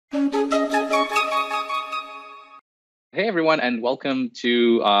Hey everyone, and welcome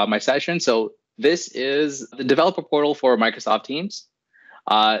to my session. So this is the developer portal for Microsoft Teams.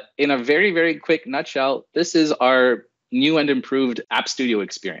 In a very, very quick nutshell, this is our new and improved App Studio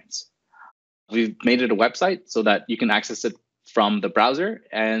experience. We've made it a website so that you can access it from the browser,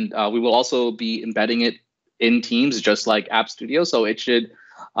 and we will also be embedding it in Teams, just like App Studio. So it should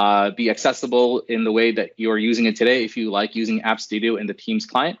be accessible in the way that you're using it today if you like using App Studio in the Teams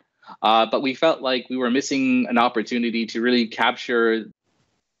client. But we felt like we were missing an opportunity to really capture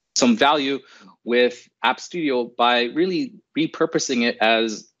some value with App Studio by really repurposing it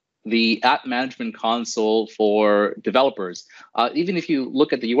as the app management console for developers. Even if you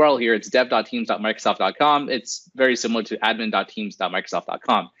look at the URL here, it's dev.teams.microsoft.com. It's very similar to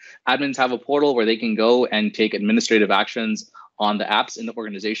admin.teams.microsoft.com. Admins have a portal where they can go and take administrative actions on the apps in the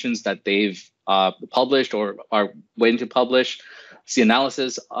organizations that they've published or are waiting to publish, see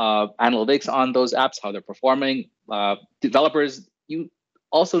analysis, analytics on those apps, how they're performing. Developers, you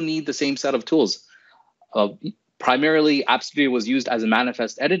also need the same set of tools. Primarily, App Studio was used as a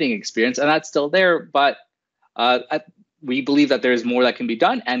manifest editing experience, and that's still there, but we believe that there's more that can be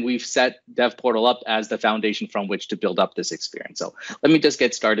done, and we've set Dev Portal up as the foundation from which to build up this experience. So let me just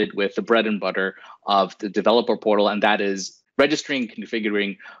get started with the bread and butter of the developer portal, and that is registering and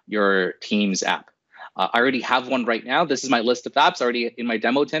configuring your Teams app. I already have one right now. This is my list of apps already in my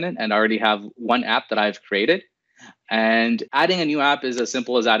demo tenant, and I already have one app that I've created. And adding a new app is as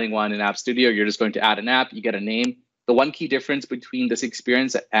simple as adding one in App Studio. You're just going to add an app, you get a name. The one key difference between this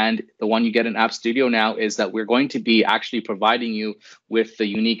experience and the one you get in App Studio now is that we're going to be actually providing you with the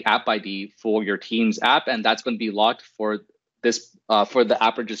unique app ID for your Teams app, and that's going to be locked for this for the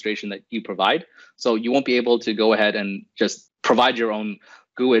app registration that you provide. So you won't be able to go ahead and just provide your own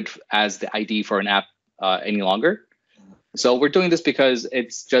GUID as the ID for an app any longer. So we're doing this because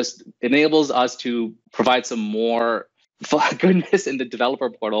it's just enables us to provide some more goodness in the developer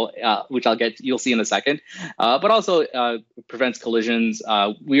portal, which you'll see in a second, but also prevents collisions.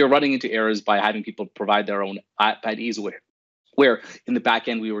 We are running into errors by having people provide their own app IDs where in the back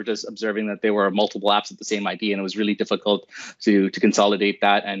end, we were just observing that there were multiple apps with the same ID, and it was really difficult to consolidate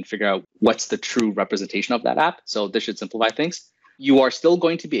that and figure out what's the true representation of that app. So this should simplify things. You are still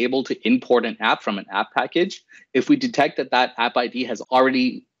going to be able to import an app from an app package. If we detect that that app ID has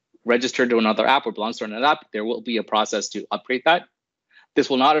already registered to another app or belongs to another app, there will be a process to upgrade that. This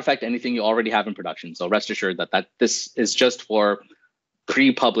will not affect anything you already have in production. So rest assured that this is just for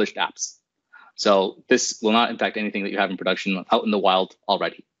pre-published apps. So this will not impact anything that you have in production out in the wild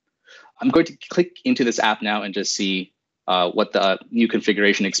already. I'm going to click into this app now and just see what the new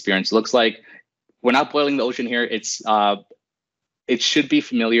configuration experience looks like. We're not boiling the ocean here. It should be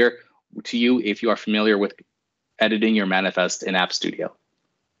familiar to you if you are familiar with editing your manifest in App Studio.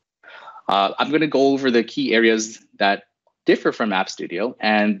 I'm going to go over the key areas that differ from App Studio.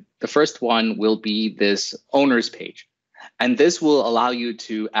 And the first one will be this owners page. And this will allow you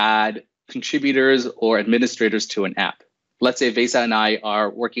to add contributors or administrators to an app. Let's say Vesa and I are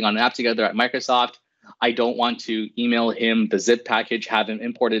working on an app together at Microsoft. I don't want to email him the zip package, have him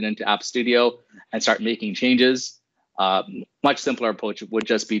import it into App Studio and start making changes. Much simpler approach would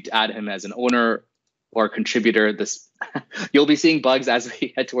just be to add him as an owner or contributor. This you'll be seeing bugs as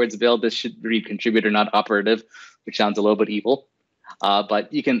we head towards build. This should read contributor, not operative, which sounds a little bit evil.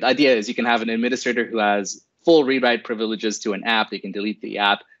 But the idea is you can have an administrator who has full read-write privileges to an app. They can delete the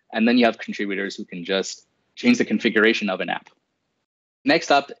app, and then you have contributors who can just change the configuration of an app.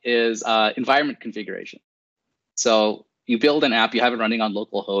 Next up is environment configuration. So you build an app, you have it running on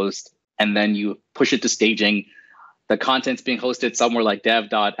localhost, and then you push it to staging. The content's being hosted somewhere like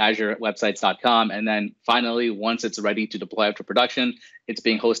dev.azurewebsites.com. And then finally, once it's ready to deploy up to production, it's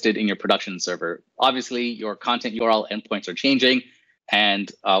being hosted in your production server. Obviously, your content URL endpoints are changing. And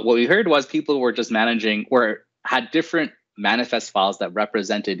what we heard was people were just managing or had different manifest files that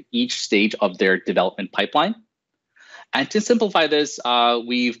represented each stage of their development pipeline. And to simplify this,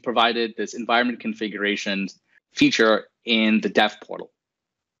 we've provided this environment configuration feature in the dev portal.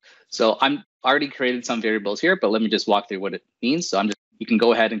 So I'm already created some variables here, but let me just walk through what it means. So you can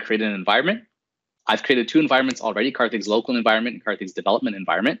go ahead and create an environment. I've created two environments already, Karthig's local environment and Karthig's development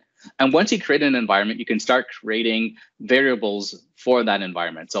environment. And once you create an environment, you can start creating variables for that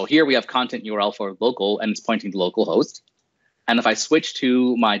environment. So here we have content URL for local, and it's pointing to localhost. And if I switch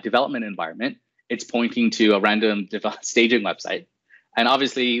to my development environment, it's pointing to a random staging website. And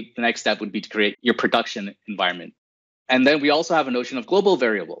obviously, the next step would be to create your production environment. And then we also have a notion of global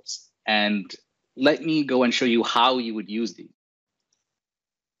variables. And let me go and show you how you would use these.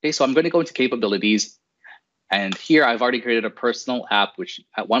 Okay, so I'm going to go into capabilities. And here I've already created a personal app, which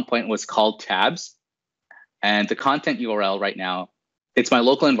at one point was called Tabs. And the content URL right now, it's my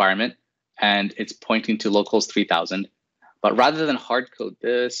local environment, and it's pointing to localhost 3000. But rather than hard code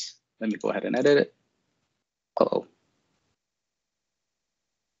this, let me go ahead and edit it. Uh-oh.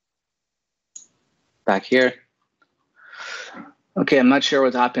 Back here. Okay, I'm not sure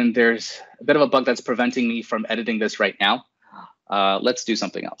what happened. There's a bit of a bug that's preventing me from editing this right now. Let's do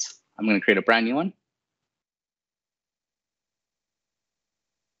something else. I'm going to create a brand new one.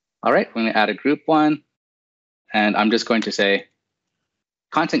 All right, we're going to add a group one. And I'm just going to say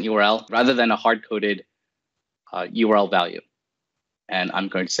content URL rather than a hard-coded URL value. And I'm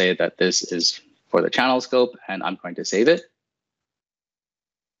going to say that this is for the channel scope, and I'm going to save it.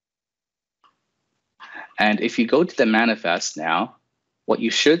 And if you go to the manifest now, what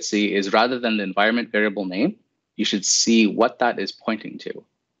you should see is rather than the environment variable name, you should see what that is pointing to.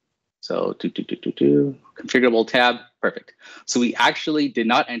 So configurable tab, perfect. So we actually did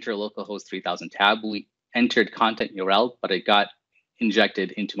not enter localhost 3000 tab. We entered content URL, but it got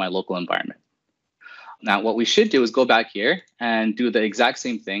injected into my local environment. Now, what we should do is go back here and do the exact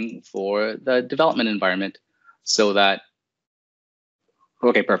same thing for the development environment so that,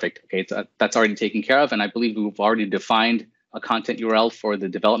 okay, perfect. Okay, so that's already taken care of. And I believe we've already defined a content URL for the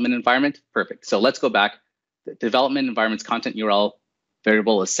development environment. Perfect. So let's go back. The development environment's content URL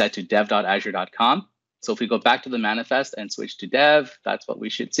variable is set to dev.azure.com. So if we go back to the manifest and switch to dev, that's what we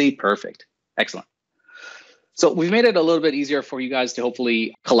should see. Perfect. Excellent. So we've made it a little bit easier for you guys to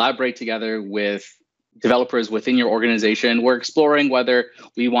hopefully collaborate together with developers within your organization. We're exploring whether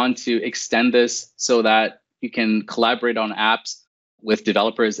we want to extend this so that you can collaborate on apps with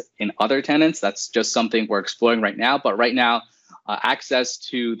developers in other tenants. That's just something we're exploring right now. But right now, access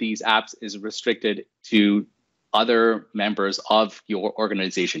to these apps is restricted to other members of your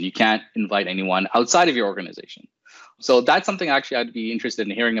organization. You can't invite anyone outside of your organization. So that's something actually I'd be interested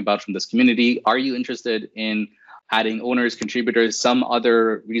in hearing about from this community. Are you interested in adding owners, contributors, some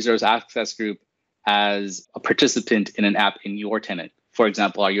other resource access group as a participant in an app in your tenant? For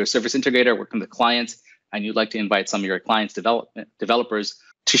example, are you a service integrator working with clients and you'd like to invite some of your clients' developers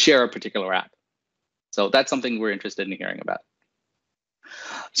to share a particular app? So that's something we're interested in hearing about.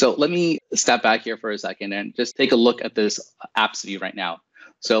 So let me step back here for a second and just take a look at this apps view right now.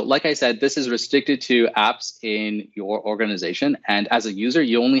 So like I said, this is restricted to apps in your organization. And as a user,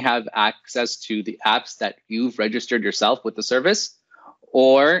 you only have access to the apps that you've registered yourself with the service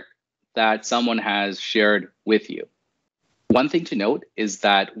or that someone has shared with you. One thing to note is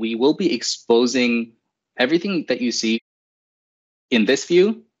that we will be exposing everything that you see in this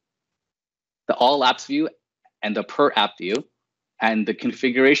view, the all apps view, and the per app view, and the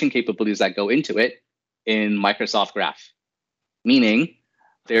configuration capabilities that go into it in Microsoft Graph. Meaning,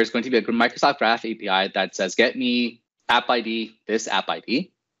 there's going to be a Microsoft Graph API that says, get me app ID, this app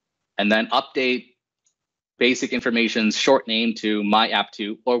ID, and then update basic information, short name to my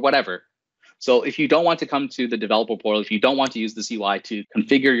app2 or whatever. So if you don't want to come to the developer portal, if you don't want to use this UI to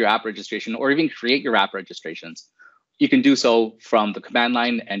configure your app registration or even create your app registrations, you can do so from the command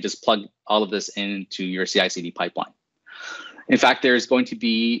line and just plug all of this into your CI/CD pipeline. In fact, there's going to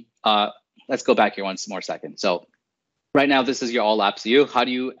be, let's go back here one more second. So right now, this is your all apps view. How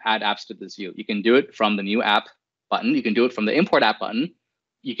do you add apps to this view? You can do it from the new app button. You can do it from the import app button.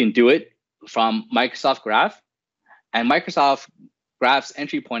 You can do it from Microsoft Graph. And Microsoft Graph's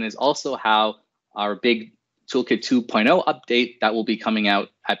entry point is also how our big Toolkit 2.0 update that will be coming out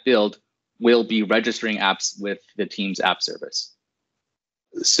at Build will be registering apps with the Teams app service.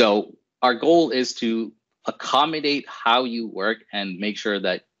 So our goal is to accommodate how you work and make sure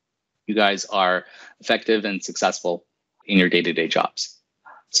that you guys are effective and successful in your day-to-day jobs.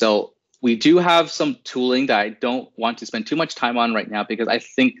 So we do have some tooling that I don't want to spend too much time on right now because I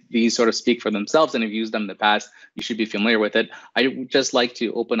think these sort of speak for themselves and I've used them in the past. You should be familiar with it. I would just like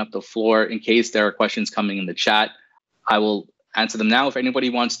to open up the floor in case there are questions coming in the chat. I will answer them now. If anybody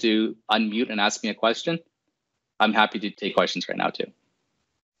wants to unmute and ask me a question, I'm happy to take questions right now too.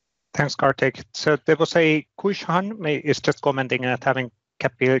 Thanks, Karthik. So there was a Kushan is just commenting at having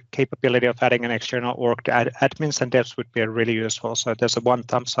capability of adding an external org to add admins and devs would be really useful. So there's a one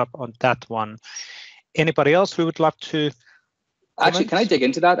thumbs up on that one. Anybody else who would like to comment? Actually, can I dig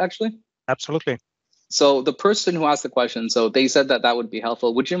into that actually? Absolutely. So the person who asked the question, so they said that that would be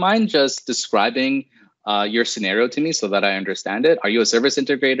helpful. Would you mind just describing your scenario to me so that I understand it? Are you a service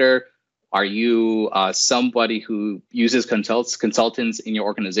integrator? Are you somebody who uses consultants in your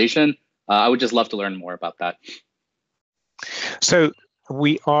organization? I would just love to learn more about that. So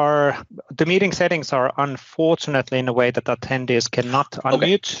The meeting settings are unfortunately in a way that attendees cannot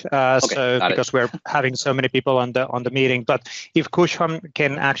unmute. Because we're having so many people on the meeting. But if Kushan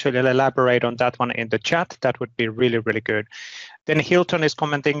can actually elaborate on that one in the chat, that would be really, really good. Then Hilton is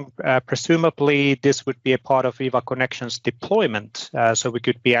commenting, presumably this would be a part of Viva Connections deployment. So we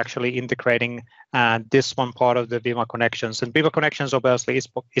could be actually integrating this one part of the Viva Connections. And Viva Connections obviously is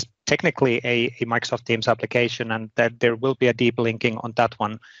technically a Microsoft Teams application, and that there will be a deep linking on that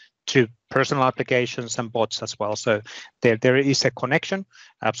one to personal applications and bots as well. So there is a connection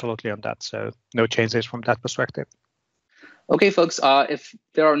absolutely on that. So no changes from that perspective. Okay, folks, if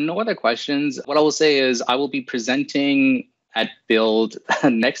there are no other questions, what I will say is I will be presenting at Build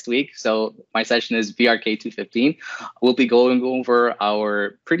next week. So my session is VRK 215. We'll be going over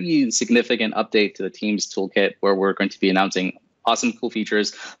our pretty significant update to the Teams toolkit, where we're going to be announcing awesome, cool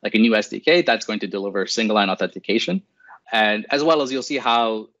features like a new SDK that's going to deliver single line authentication. And as well as you'll see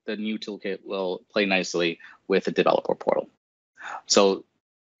how the new toolkit will play nicely with the developer portal. So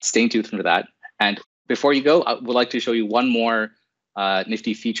stay tuned for that. And before you go, I would like to show you one more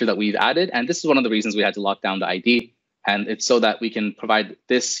nifty feature that we've added. And this is one of the reasons we had to lock down the ID. And it's so that we can provide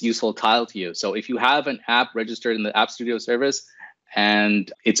this useful tile to you. So if you have an app registered in the App Studio service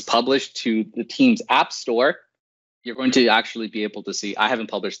and it's published to the Teams App Store, you're going to actually be able to see, I haven't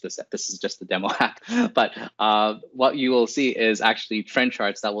published this yet, this is just a demo app, but what you will see is actually trend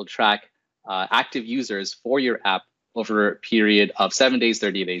charts that will track active users for your app over a period of 7 days,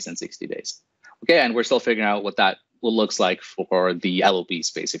 30 days, and 60 days. Okay, and we're still figuring out what that looks like for the LOB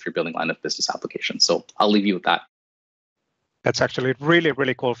space if you're building line of business applications. So I'll leave you with that. That's actually a really,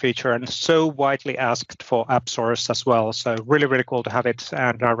 really cool feature and so widely asked for app stores as well. So really, really cool to have it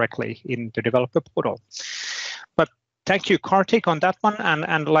directly in the developer portal. But thank you, Karthig, on that one.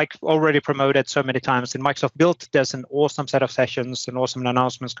 And like already promoted so many times in Microsoft Build, there's an awesome set of sessions and awesome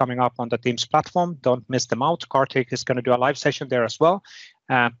announcements coming up on the Teams platform. Don't miss them out. Karthig is going to do a live session there as well,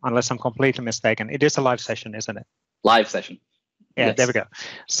 unless I'm completely mistaken. It is a live session, isn't it? Live session. Yeah, yes. There we go.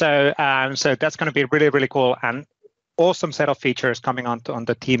 So, so that's going to be really, really cool. And awesome set of features coming on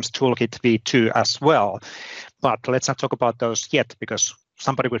the Teams Toolkit V2 as well. But let's not talk about those yet, because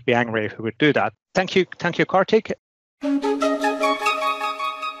somebody would be angry if we would do that. Thank you, Karthig.